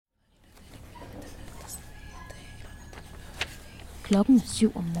Klokken er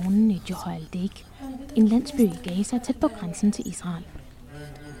 7 om morgenen i Johor al-Deik, en landsby i Gaza tæt på grænsen til Israel.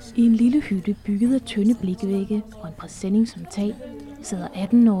 I en lille hytte bygget af tynde blikvægge og en præsending som tag, sidder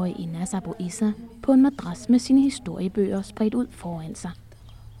 18-årige Inas Abu Issa på en madras med sine historiebøger spredt ud foran sig.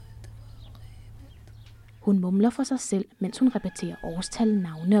 Hun mumler for sig selv, mens hun repeterer årstal,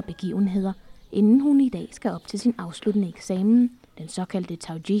 navne og begivenheder, inden hun i dag skal op til sin afsluttende eksamen, den såkaldte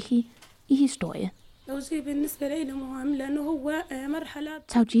tawjihi, i historie.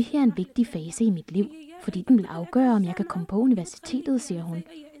 Tawjihi er en vigtig fase i mit liv, fordi den vil afgøre, om jeg kan komme på universitetet, siger hun,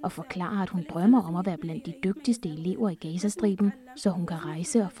 og forklarer, at hun drømmer om at være blandt de dygtigste elever i Gazastriben, så hun kan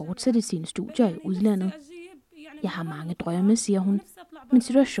rejse og fortsætte sine studier i udlandet. Jeg har mange drømme, siger hun, men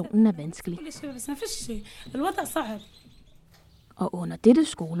situationen er vanskelig. Og under dette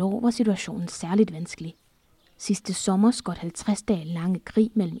skoleår var situationen særligt vanskelig. Sidste sommer skød 50 dage lange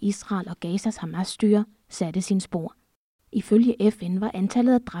krig mellem Israel og Gazas Hamas-styre satte sin spor. Ifølge FN var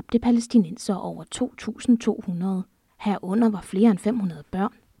antallet af dræbte palæstinensere over 2.200. Herunder var flere end 500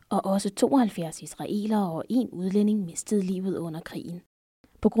 børn, og også 72 israelere og 1 udlænding mistede livet under krigen.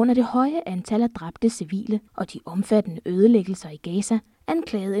 På grund af det høje antal af dræbte civile og de omfattende ødelæggelser i Gaza,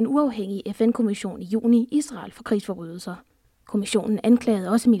 anklagede en uafhængig FN-kommission i juni Israel for krigsforbrydelser. Kommissionen anklagede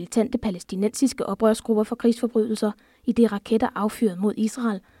også militante palæstinensiske oprørsgrupper for krigsforbrydelser, i det raketter affyret mod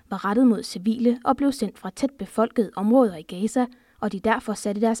Israel var rettet mod civile og blev sendt fra tæt befolkede områder i Gaza, og de derfor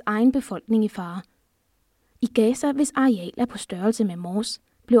satte deres egen befolkning i fare. I Gaza, hvis areal er på størrelse med Mors,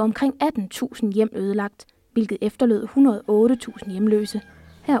 blev omkring 18.000 hjem ødelagt, hvilket efterlod 108.000 hjemløse,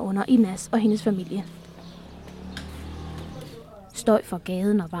 herunder Inas og hendes familie. Støj fra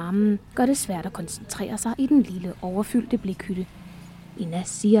gaden og varmen gør det svært at koncentrere sig i den lille, overfyldte blikhytte. Inas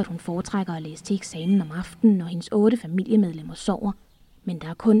siger, at hun foretrækker at læse til eksamen om aftenen, når hendes 8 familiemedlemmer sover. Men der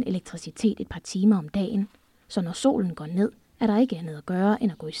er kun elektricitet et par timer om dagen, så når solen går ned, er der ikke andet at gøre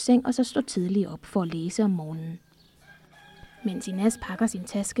end at gå i seng og så stå tidligt op for at læse om morgenen. Mens Inas pakker sin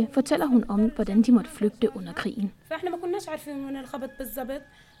taske, fortæller hun om, hvordan de måtte flygte under krigen.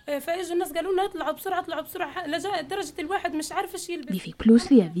 Vi fik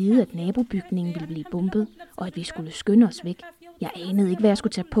pludselig at vide, at nabobygningen ville blive bombet, og at vi skulle skynde os væk. Jeg anede ikke, hvad jeg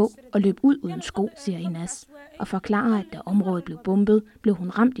skulle tage på og løbe ud uden sko, siger Inas, og forklarer, at da området blev bombet, blev hun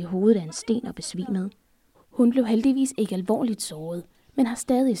ramt i hovedet af en sten og besvimede. Hun blev heldigvis ikke alvorligt såret, men har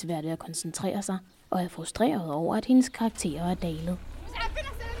stadig svært ved at koncentrere sig, og er frustreret over, at hendes karakterer er dalet.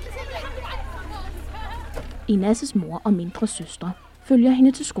 Inas' mor og mindre søstre følger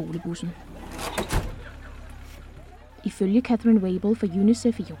hende til skolebussen. Ifølge Catherine Wabel fra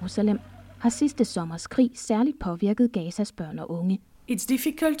UNICEF i Jerusalem har sidste sommers krig særligt påvirket Gazas børn og unge.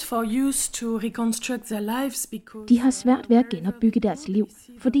 De har svært ved at genopbygge deres liv,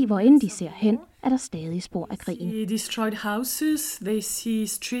 fordi hvor end de ser hen, er der stadig spor af krigen.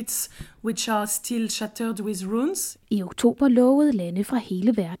 I oktober lovede lande fra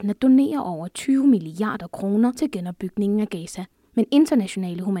hele verden at donere over 20 milliarder kroner til genopbygningen af Gaza. Men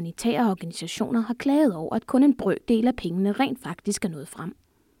internationale humanitære organisationer har klaget over, at kun en brøkdel af pengene rent faktisk er nået frem.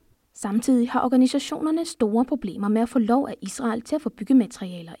 Samtidig har organisationerne store problemer med at få lov af Israel til at få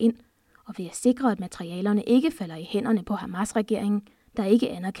byggematerialer ind, og ved at sikre, at materialerne ikke falder i hænderne på Hamas-regeringen, der ikke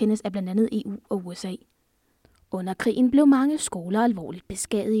anerkendes af blandt andet EU og USA. Under krigen blev mange skoler alvorligt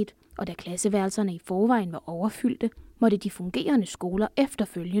beskadiget, og da klasseværelserne i forvejen var overfyldte, måtte de fungerende skoler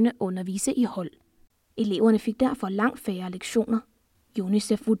efterfølgende undervise i hold. Eleverne fik derfor langt færre lektioner.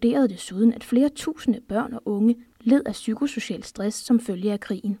 UNICEF vurderede desuden, at flere tusinde børn og unge led af psykosocial stress som følge af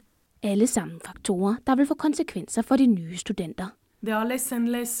krigen. Alle sammen faktorer, der vil få konsekvenser for de nye studenter.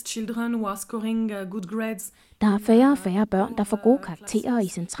 Der er færre og færre børn, der får gode karakterer i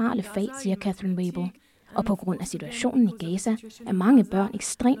centrale fag, siger Catherine Wabel. Og på grund af situationen i Gaza er mange børn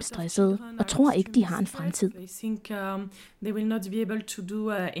ekstremt stressede og tror ikke, de har en fremtid.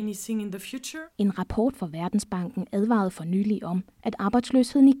 En rapport fra Verdensbanken advarede for nylig om, at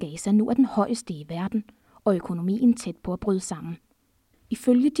arbejdsløsheden i Gaza nu er den højeste i verden, og økonomien tæt på at bryde sammen.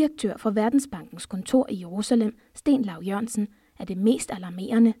 Ifølge direktør for Verdensbankens kontor i Jerusalem, Sten Lau Jørgensen, er det mest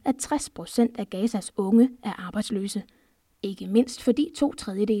alarmerende, at 60% af Gazas unge er arbejdsløse. Ikke mindst fordi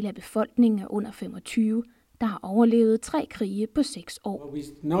 2/3 af befolkningen er under 25, der har overlevet 3 krige på 6 år.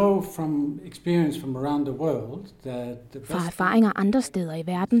 Fra erfaringer andre steder i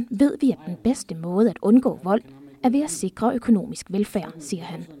verden ved vi, at den bedste måde at undgå vold er ved at sikre økonomisk velfærd, siger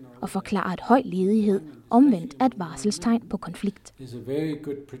han, og forklarer, at høj ledighed omvendt er et varselstegn på konflikt.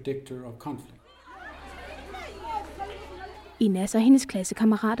 Inas og hendes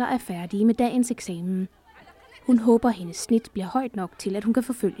klassekammerater er færdige med dagens eksamen. Hun håber, hendes snit bliver højt nok til, at hun kan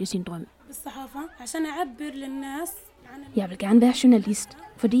forfølge sin drøm. Jeg vil gerne være journalist,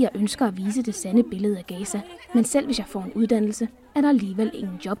 fordi jeg ønsker at vise det sande billede af Gaza. Men selv hvis jeg får en uddannelse, er der alligevel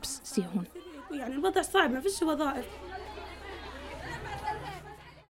ingen jobs, siger hun.